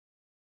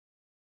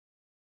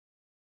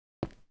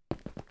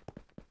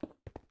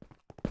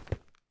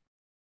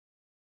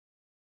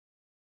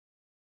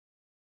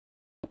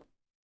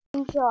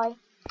enjoy.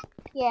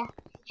 Yeah.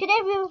 Today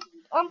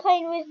I'm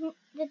playing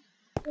with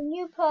the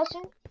new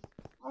person.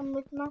 I'm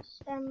with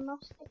Master Kai.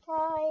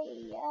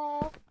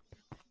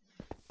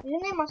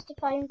 Isn't it Master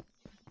Kai?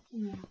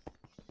 Yeah.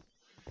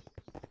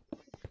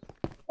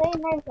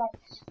 Playing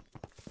Mineplex.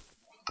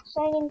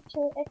 Sign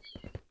into X.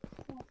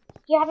 Do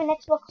you have an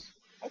Xbox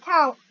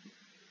account?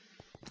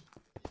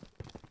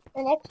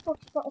 An Xbox?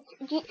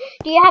 Do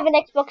you have an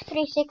Xbox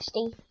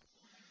 360?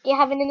 Do you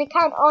have an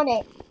account on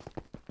it?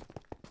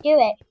 Do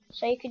it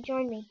so you can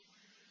join me.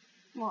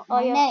 What?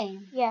 Or My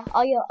name? Yeah.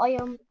 Or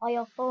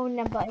your phone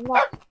number and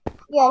what?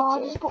 Yeah. Oh,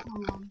 I just got my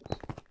one.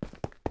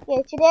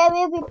 Yeah. Today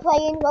we'll be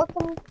playing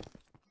Welcome.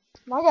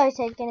 What was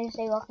I gonna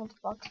say? Welcome to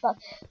Box, but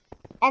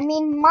I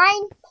mean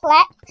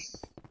Mineplex.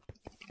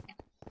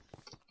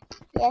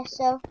 Yeah.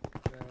 So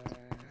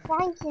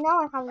thank you. Now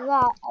I have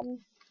that.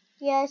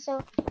 Yeah.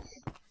 So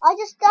I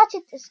just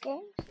started this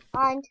game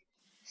and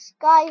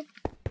Sky.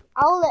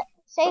 I'll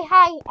say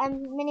hi.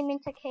 I'm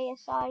MINIMINTER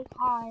KSI.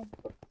 Hi.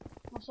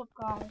 What's up,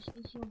 guys?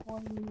 It's your boy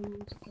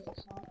MINIMINTER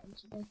KSI, and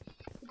today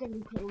we're going to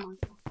be playing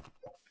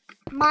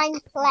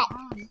Mineplex.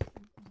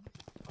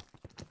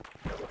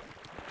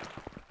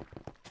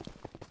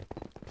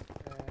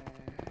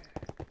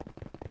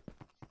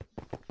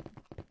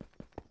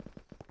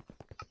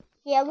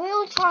 Yeah,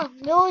 we'll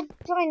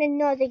join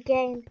another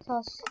game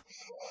because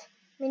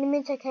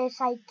MINIMINTER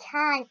KSI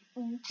can't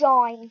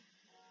join.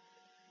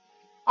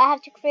 I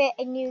have to create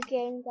a new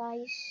game,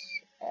 guys.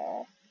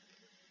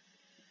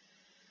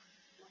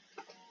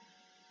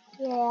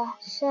 Yeah,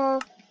 so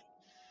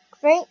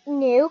create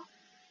new.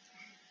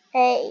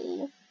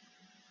 Hey,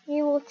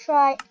 we will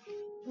try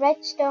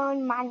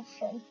Redstone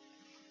Mansion.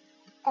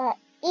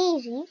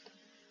 Easy.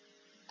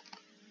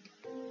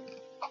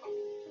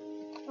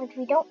 But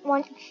we don't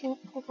want to cheat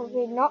because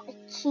we're not a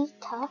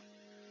cheater.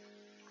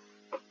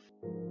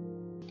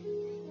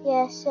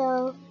 Yeah,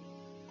 so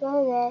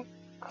go there,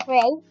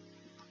 create.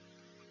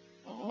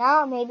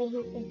 Now maybe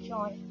he can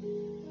join.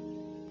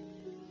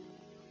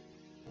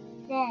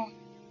 There.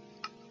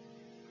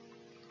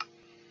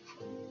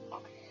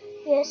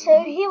 Yeah,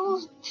 so he will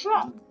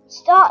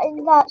start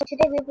in that. So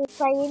today we'll be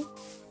playing.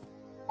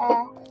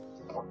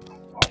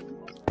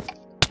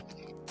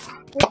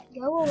 Just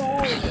go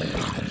away.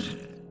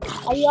 I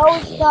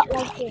always start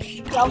like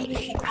this.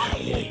 Zombie.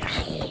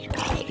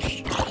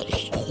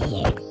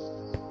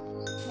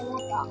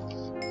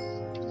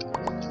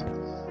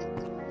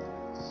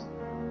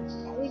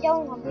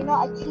 We're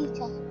not a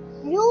cheater.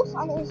 Rules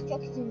and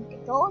instructions. The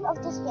goal of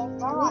this game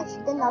is to reach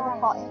the nether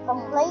pot and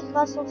complete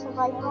vessel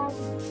survival.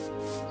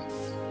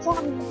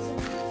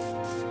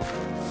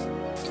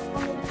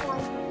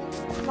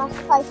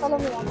 Master Kai, follow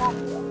me, I'm not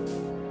here.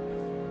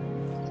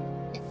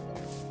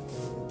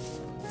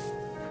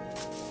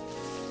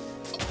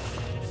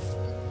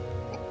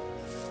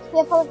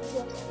 Here, follow me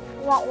here.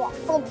 Right here,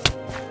 follow me.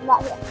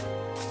 Right here.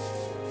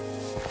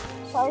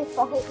 Sorry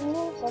for hitting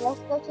you, so let's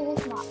go to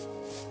this map.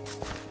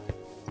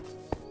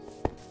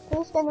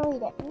 Who's gonna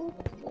read it?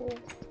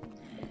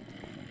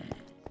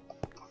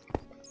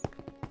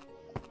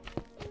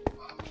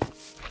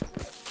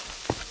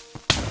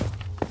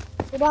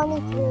 You don't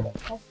need to read it,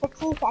 because the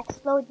key to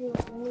explode you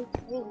need to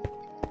read.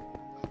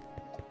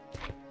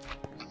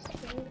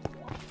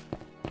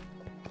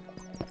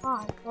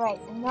 Oh, great.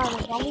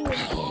 Another zombie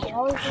is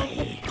always going to kill him.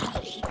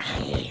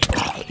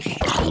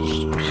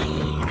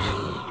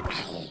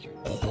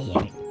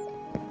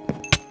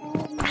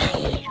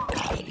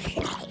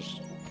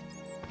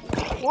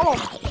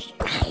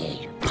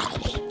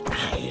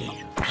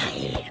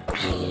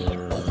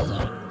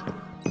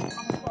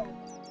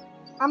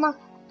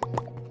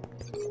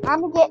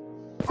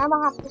 I'ma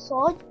have the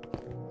sword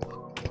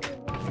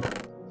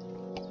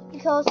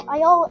because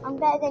I'm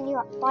better than you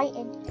at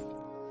fighting.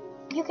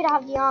 You could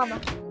have the armor.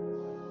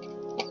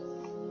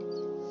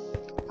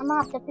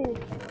 I'ma have the food.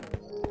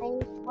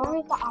 Where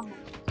is the armor?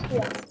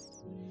 Here.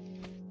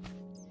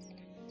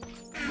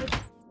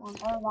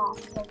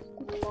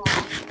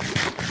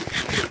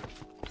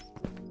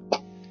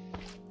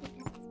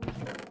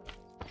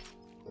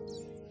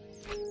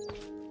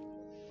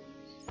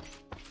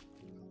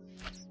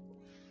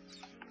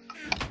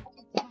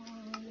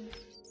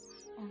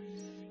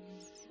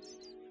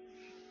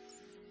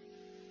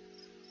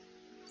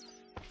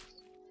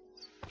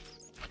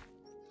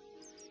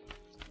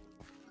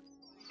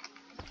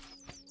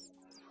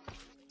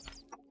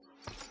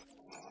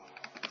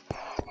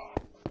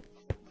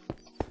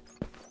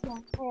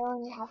 I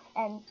only have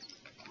ends.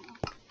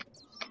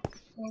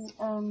 No.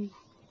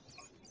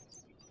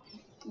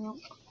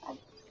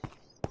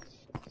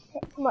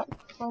 Come on.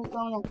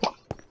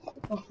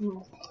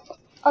 No.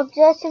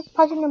 Objective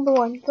puzzle number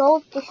 1.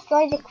 Go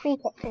destroy the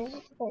creeper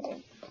prison.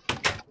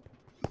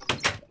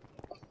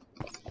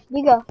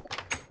 You go.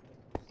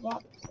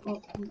 Yep.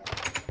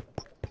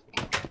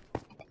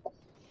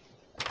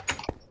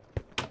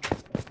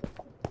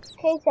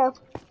 Okay, so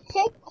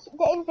check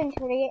the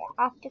inventory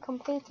after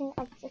completing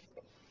subject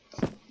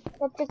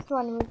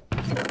 1 with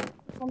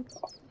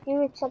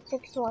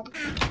subject 1.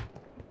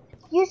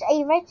 Use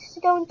a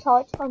redstone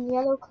torch on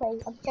yellow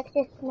clay.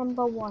 Objective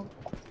number 1.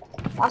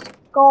 That's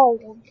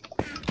gold.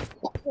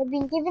 We've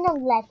been given a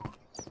lever.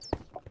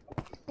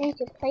 We need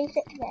to place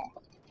it there.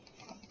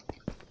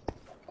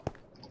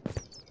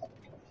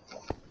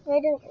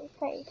 Where do we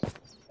place?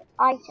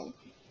 Item.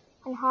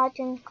 And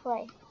hardened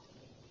clay.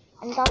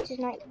 And that is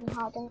not even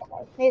hardened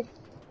clay. Move.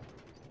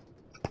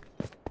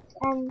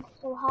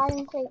 So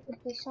hardened clay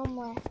could be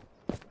somewhere.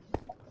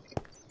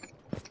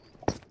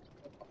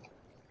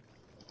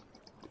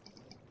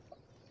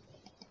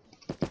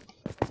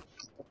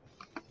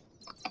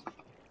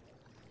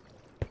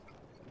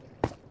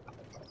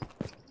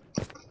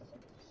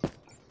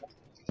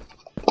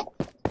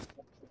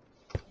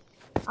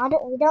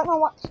 We don't know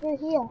what to do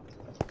here.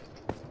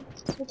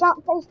 We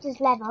can't place this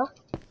lever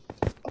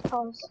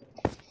because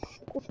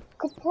we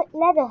could put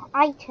leather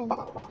items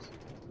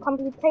can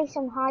be placed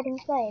on hardened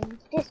clay.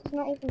 This is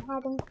not even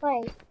hardened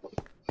clay.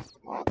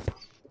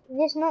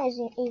 This not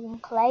isn't even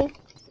clay.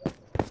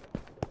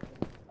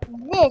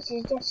 This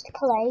is just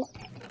clay.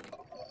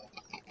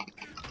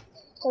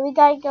 So we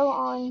gotta go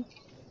on.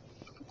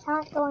 We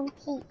can't go on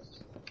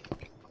keeps.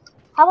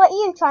 How about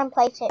you try and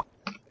place it?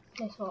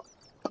 This what?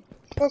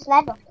 This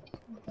lever.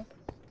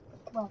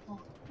 Okay. Where?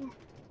 Yeah.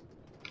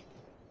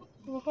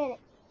 Can you hit it?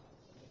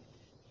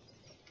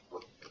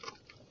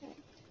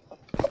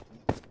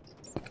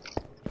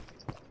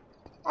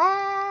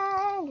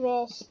 And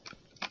we're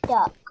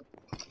stuck.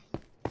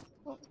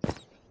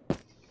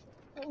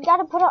 We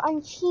gotta put it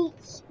on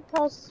cheats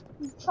because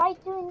we tried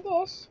doing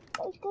this,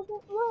 but it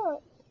doesn't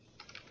work.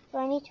 So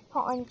I need to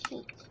put on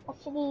cheats.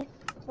 Actually,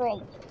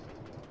 3.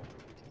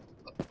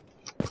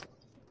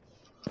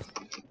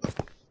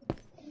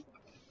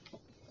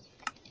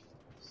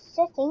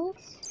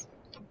 Settings.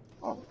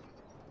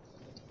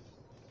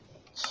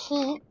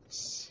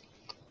 Cheats.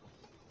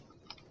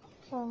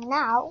 So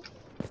now,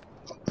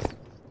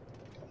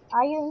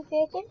 are you in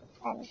creative?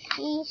 And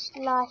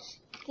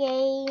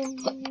C/game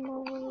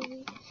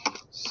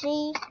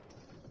C.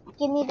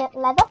 Give me that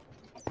leather.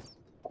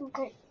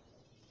 Okay.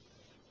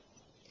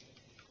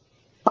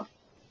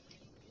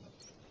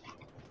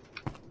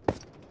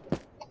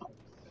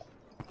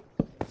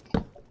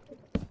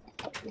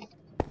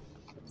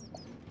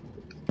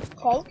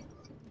 Okay.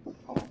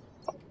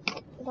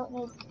 We don't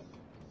need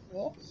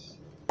this.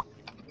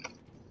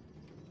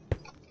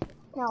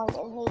 No, we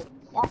don't need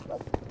that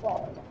one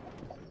there.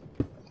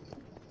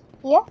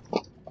 Here.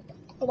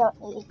 We don't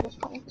need this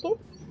one too.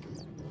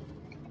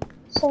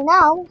 So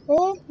now we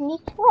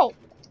need to wait.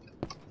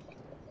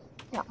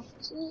 No,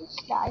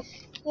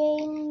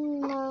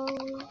 C/game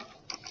mode.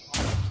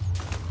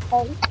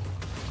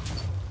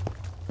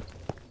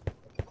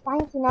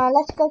 Thank you. Now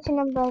let's go to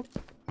number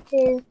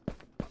 2.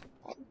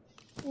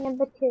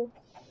 Number 2.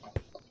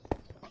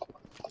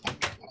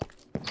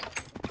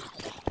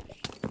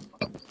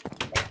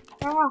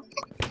 Now.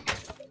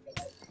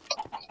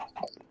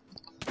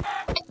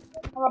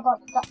 How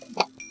about that?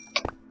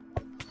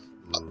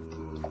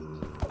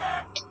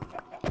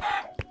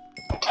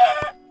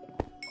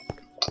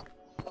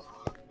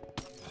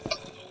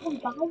 I'm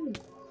dying.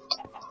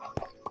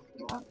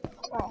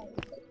 Right.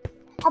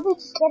 How about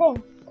just get in?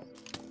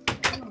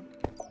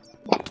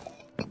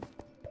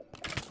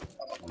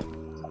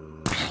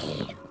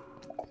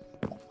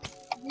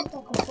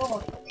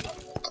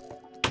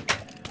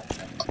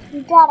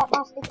 You got it,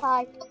 Master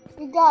Kai.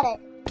 You got it.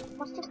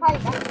 Master Kai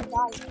is actually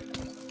dying.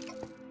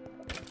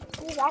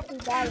 He's actually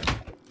dying.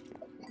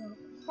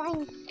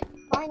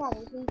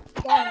 Finally, he's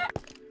done.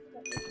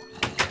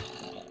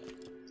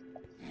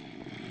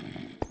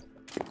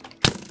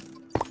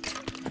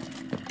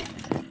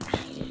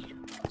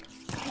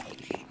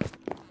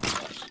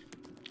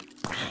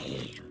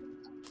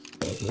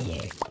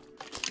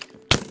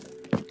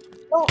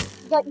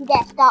 Don't you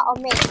dare start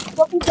on me.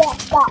 Don't you dare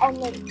start on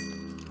me.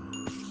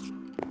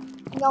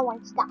 No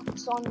one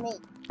starts on me.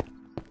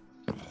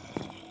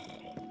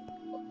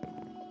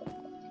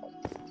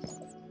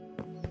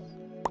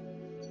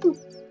 Cute.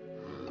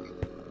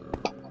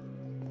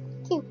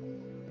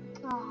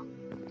 Ah.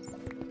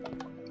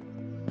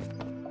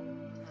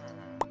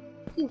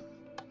 Cute.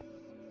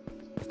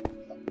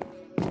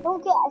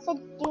 Don't get, I said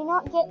do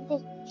not get the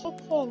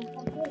chicken.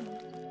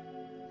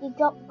 You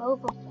got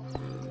both of them.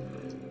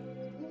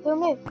 Don't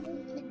move.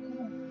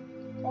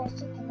 There's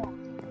chicken there.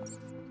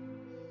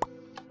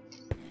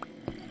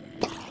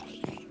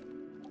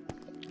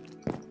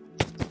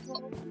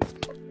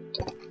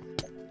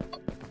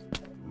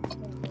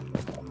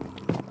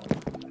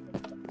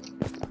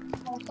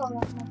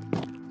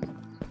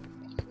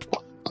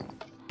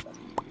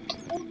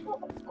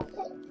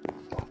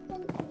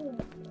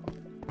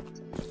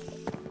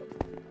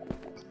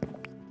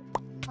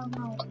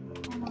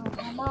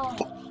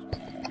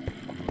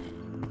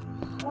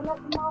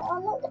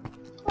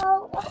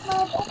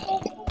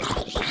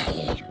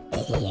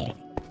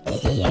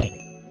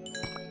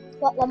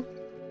 Got them.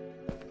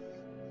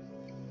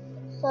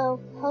 So,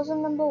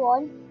 puzzle number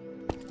 1.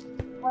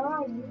 Where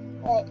are you?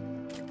 Wait.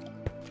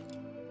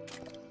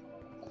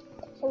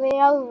 So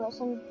we're over.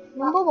 So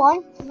number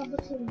 1. Number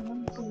 2.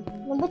 Number 2.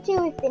 Number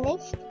 2 we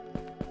finished.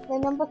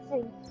 Then number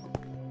 3.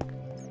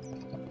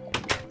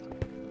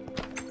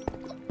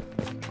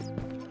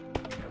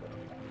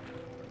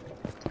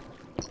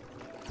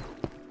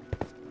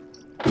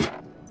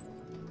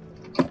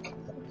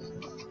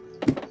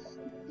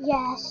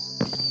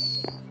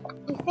 Yes.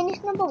 We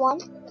finished number 1.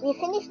 We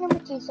finished number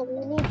 2. So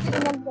we need to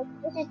number.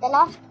 This is the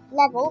last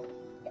level.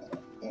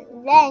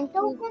 Then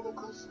Don't get the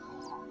cost.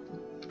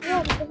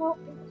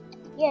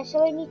 yeah,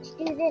 so we need to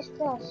do this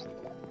first.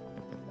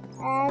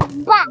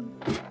 And bam!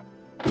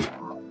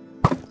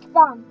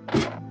 Bam!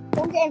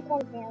 Don't get in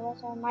front of me, or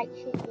else I might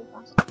shoot you,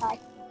 bastard guy.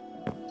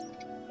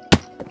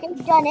 Okay,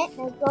 done it.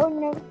 Now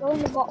go in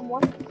the bottom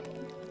one.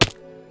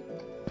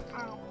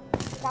 Ow.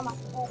 Come on.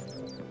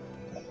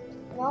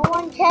 No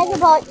one cares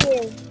about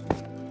you.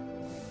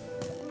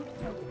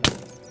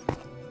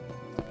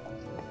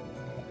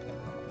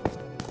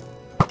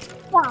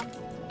 Bam!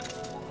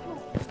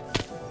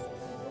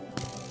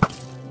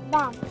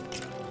 Bam!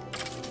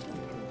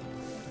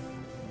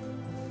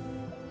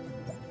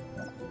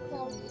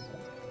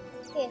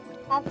 Okay,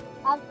 have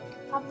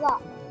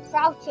that.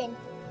 Crouching.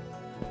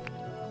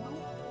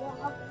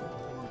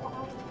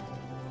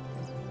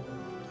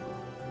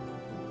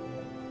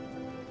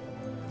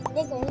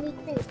 Digger, you need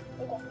food.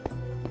 Digger.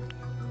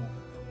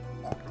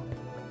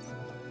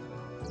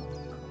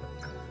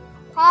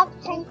 Have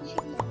 10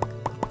 chicken.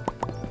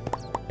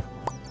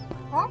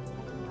 Huh?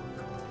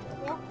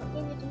 Yeah, I'll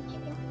give you some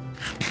chicken.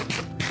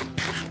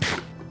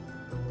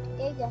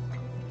 There you go.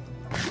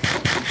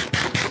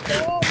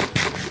 There.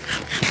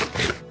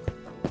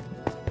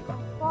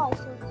 Oh,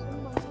 so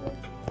someone here.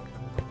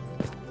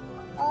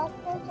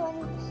 Okay, so I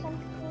need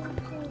something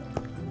to...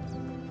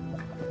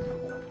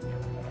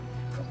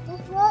 Does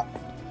this work?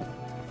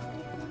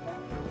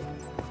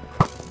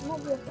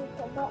 Might be a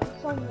secret button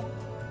somewhere.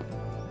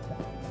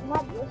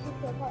 Might be a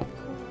secret button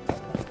somewhere.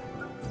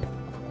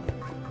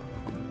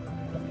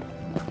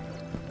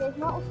 There's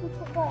not a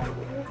secret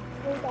button.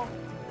 Go down.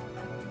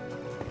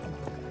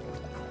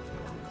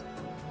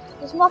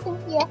 There's nothing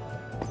here.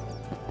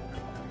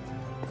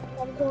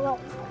 Gotta go up.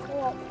 Go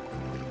up.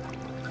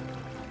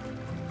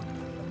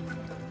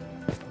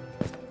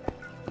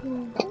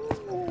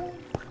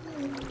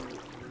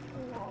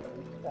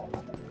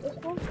 This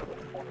one.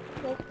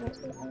 There's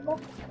nothing under.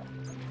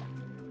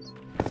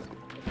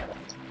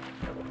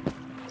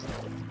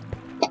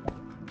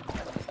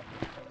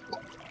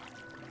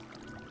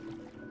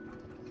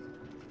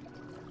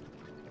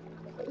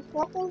 There's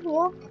nothing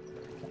here.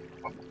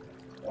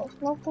 There's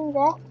nothing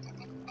there.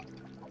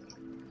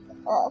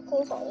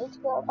 Okay, so I need to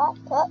go back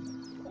up.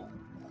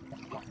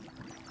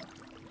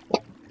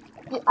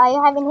 Are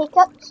you having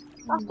hiccups,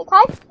 Master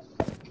Kai?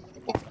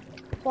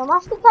 So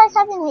Master Kai's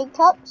having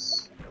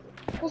hiccups.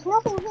 There's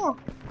nothing here.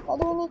 What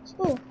do we need to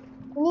do?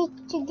 We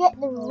need to get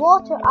the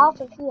water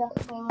out of here.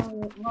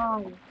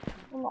 Why?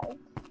 No.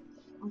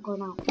 I'm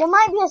going out. There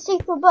might be a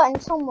secret button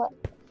somewhere.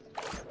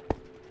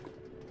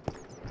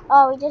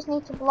 Oh, we just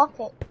need to block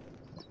it.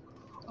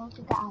 How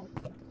to get out?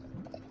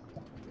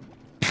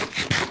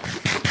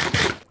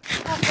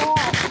 Okay,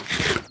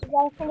 we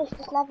gotta finish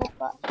this level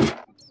first.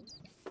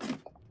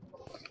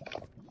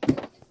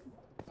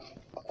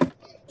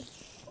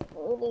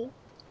 Really?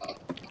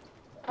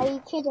 Are you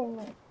kidding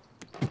me?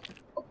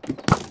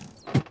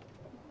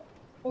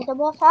 Is the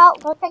boss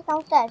out? Go check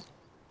downstairs.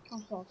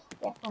 Downstairs.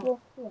 Yeah, Oh.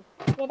 yeah.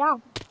 Get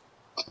down.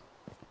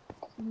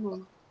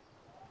 No.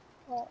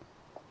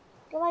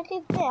 Do I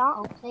dig there?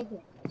 I'll take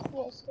it.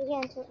 Yes, stay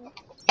here until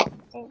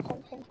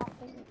something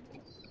happens.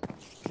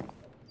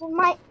 There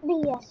might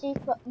be a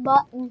secret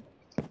button.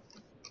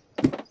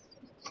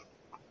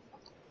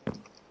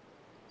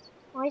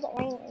 Why is it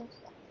raining?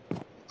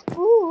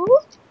 Ooh!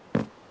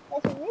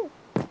 There's a roof.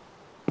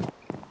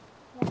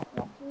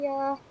 Not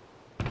here.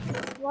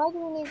 Why do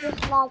we need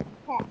this large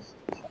chest?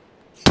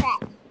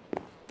 Trap.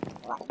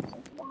 Right,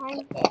 something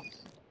behind this.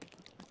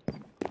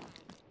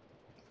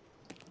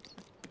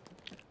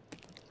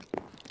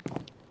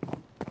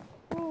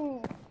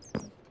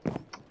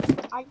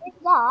 I did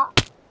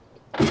that.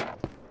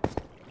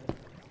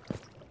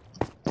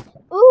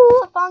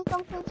 Ooh, I found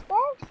something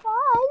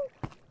special.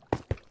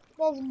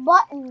 There's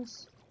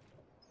buttons.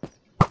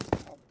 I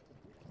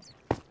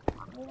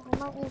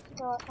might need to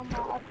go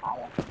somewhere up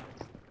higher.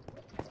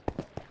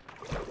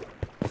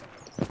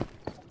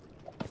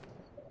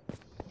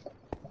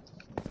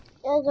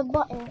 There's a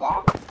button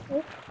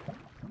there.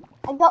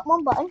 I got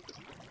one button.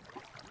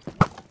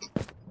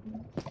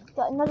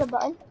 Got another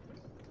button.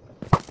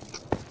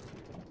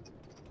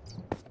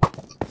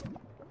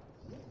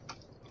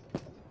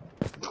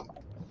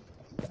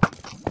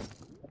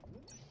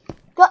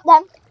 Got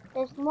them.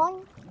 There's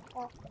one.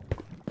 I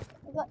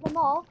got them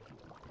all.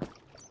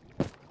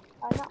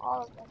 Oh, not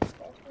all of them.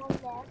 There's one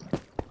there.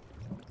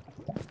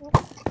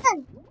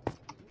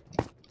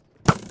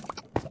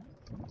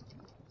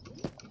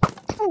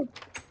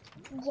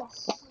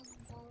 Yes.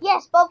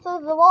 Yes, both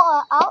of the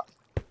water out.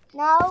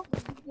 Now,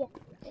 yeah.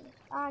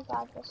 Oh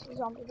god, there's a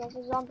zombie. There's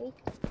a zombie.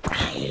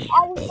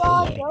 Oh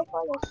god, go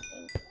for this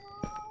thing.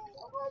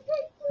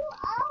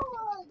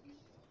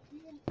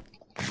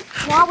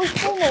 Now we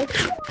finished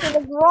to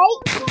the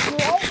great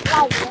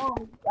light. Oh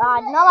my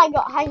god, now I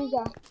got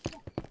hunger.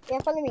 Yeah,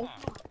 follow me.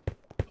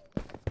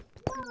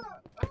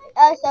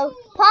 So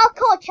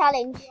parkour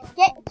challenge.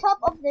 Get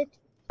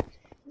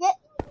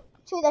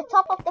to the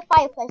top of the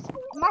fireplace.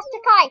 Master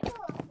Kai,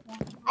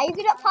 are you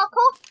good at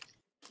parkour?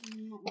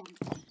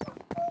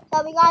 So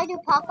we gotta do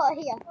parkour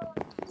here.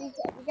 We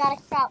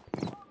gotta shout.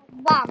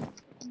 Bam,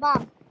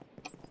 bam.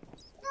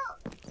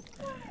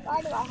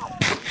 Why do I have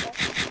to do this?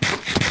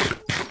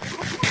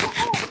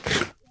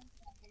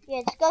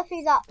 Yeah, just go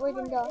through that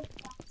wooden door.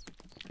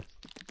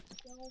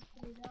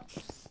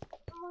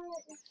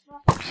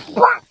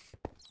 Bam!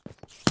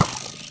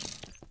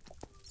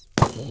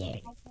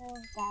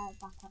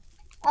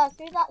 Oh,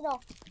 through that door.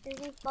 Through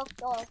these both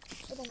doors.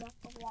 Wooden door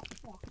over there.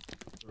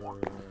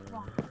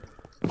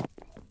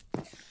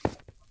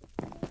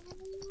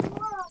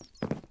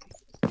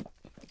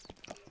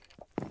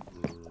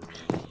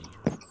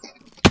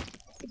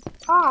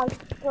 Oh,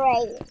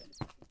 great.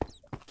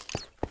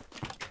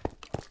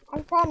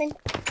 I'm coming.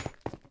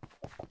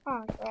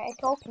 Oh, great.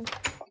 Talking.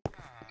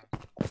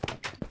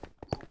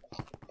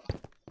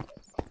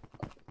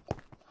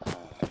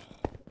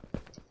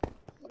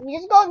 We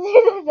just go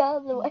through the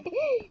other way.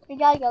 We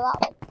gotta go that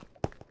way.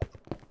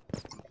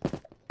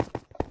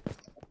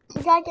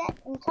 We gotta get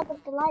on top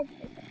of the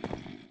library.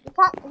 We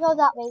can't go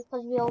that way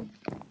because we'll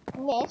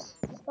miss.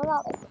 Let's go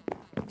that way.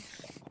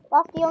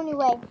 That's the only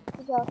way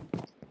to go.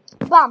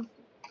 Bam!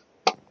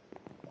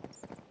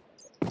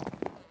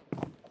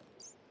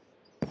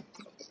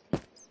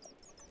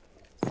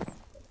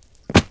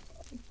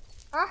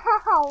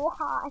 Oh,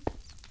 why?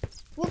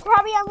 You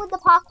carry on with the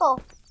parkour.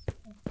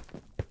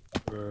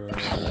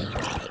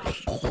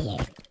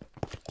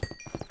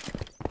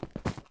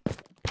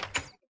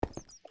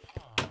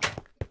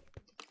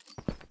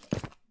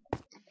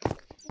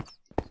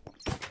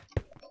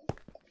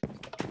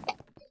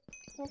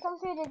 You come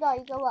through the door,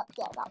 you go up,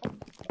 yeah, that way.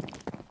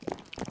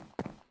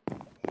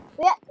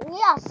 We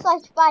are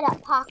such bad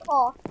at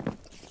parkour.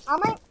 I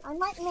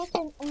might make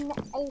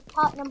a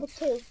part number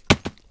 2.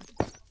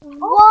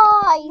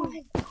 Why?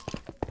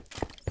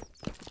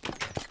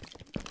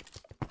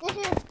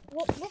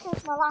 This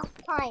is my last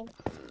time.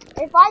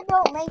 If I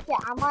don't make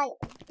it, I might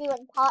do a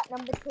part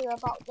number 2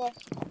 about this.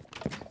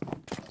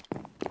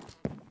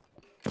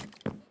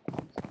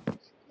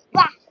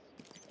 Bah!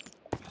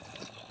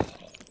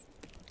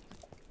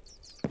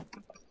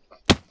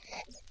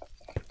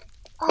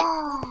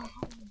 Oh.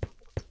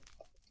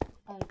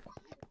 Do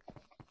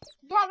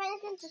you have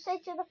anything to say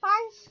to the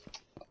fans?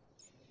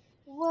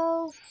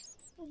 Well,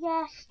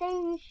 yeah,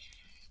 stay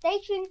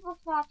tuned for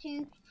part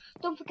 2.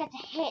 Don't forget to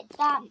hit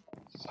that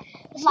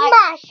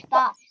Smash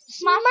that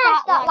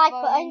like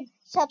button.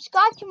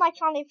 Subscribe to my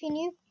channel if you're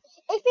new.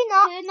 If you're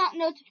not, turn that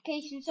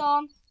notifications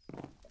on.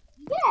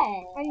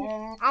 Yeah.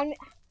 And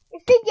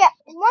if we get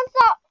once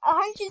that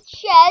 100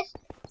 shares,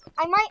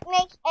 I might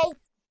make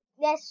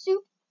there's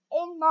soup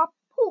in my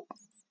poop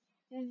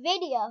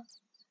video,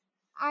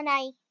 and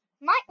I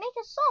might make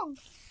a song.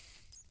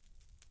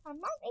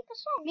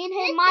 Me and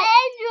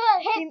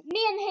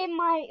him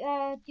might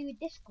do a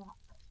disc rap.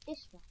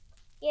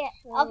 Yeah,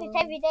 I'll be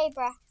every day,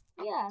 bruh.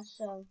 Yeah,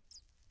 so.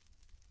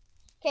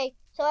 Okay,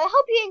 so I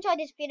hope you enjoyed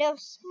this video.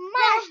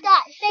 Smash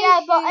that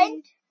share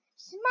button.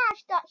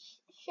 Smash that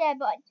share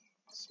button.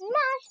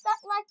 Smash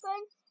that like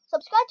button.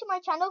 Subscribe to my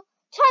channel.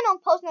 Turn on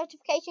post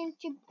notifications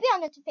to be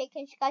on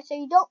notifications, guys, so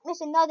you don't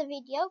miss another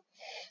video.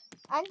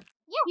 And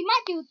yeah,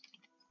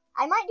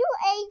 I might do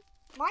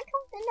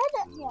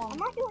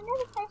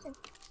another person.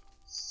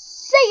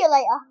 See you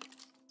later.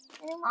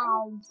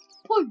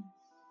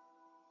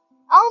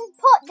 I'll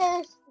put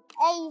a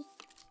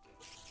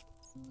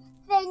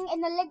Thing in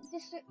the link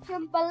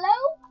description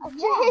below to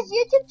his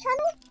YouTube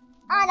channel,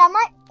 and I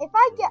might, if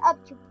I get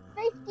up to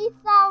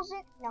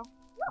 50,000, no,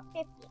 not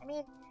 50, I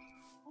mean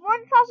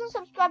 1,000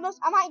 subscribers,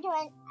 I might do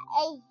a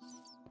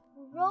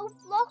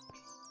Roblox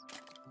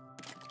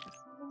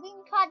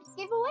green card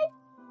giveaway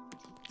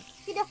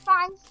to the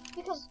fans,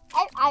 because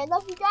I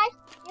love you guys.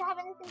 Do you have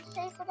anything to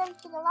say for them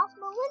to the last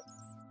moment?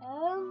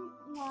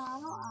 No,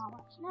 not that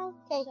much. No.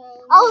 Okay, so,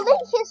 I'll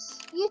link his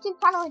YouTube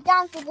channel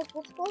down to the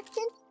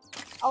description.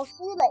 I'll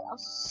see you later.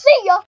 See ya!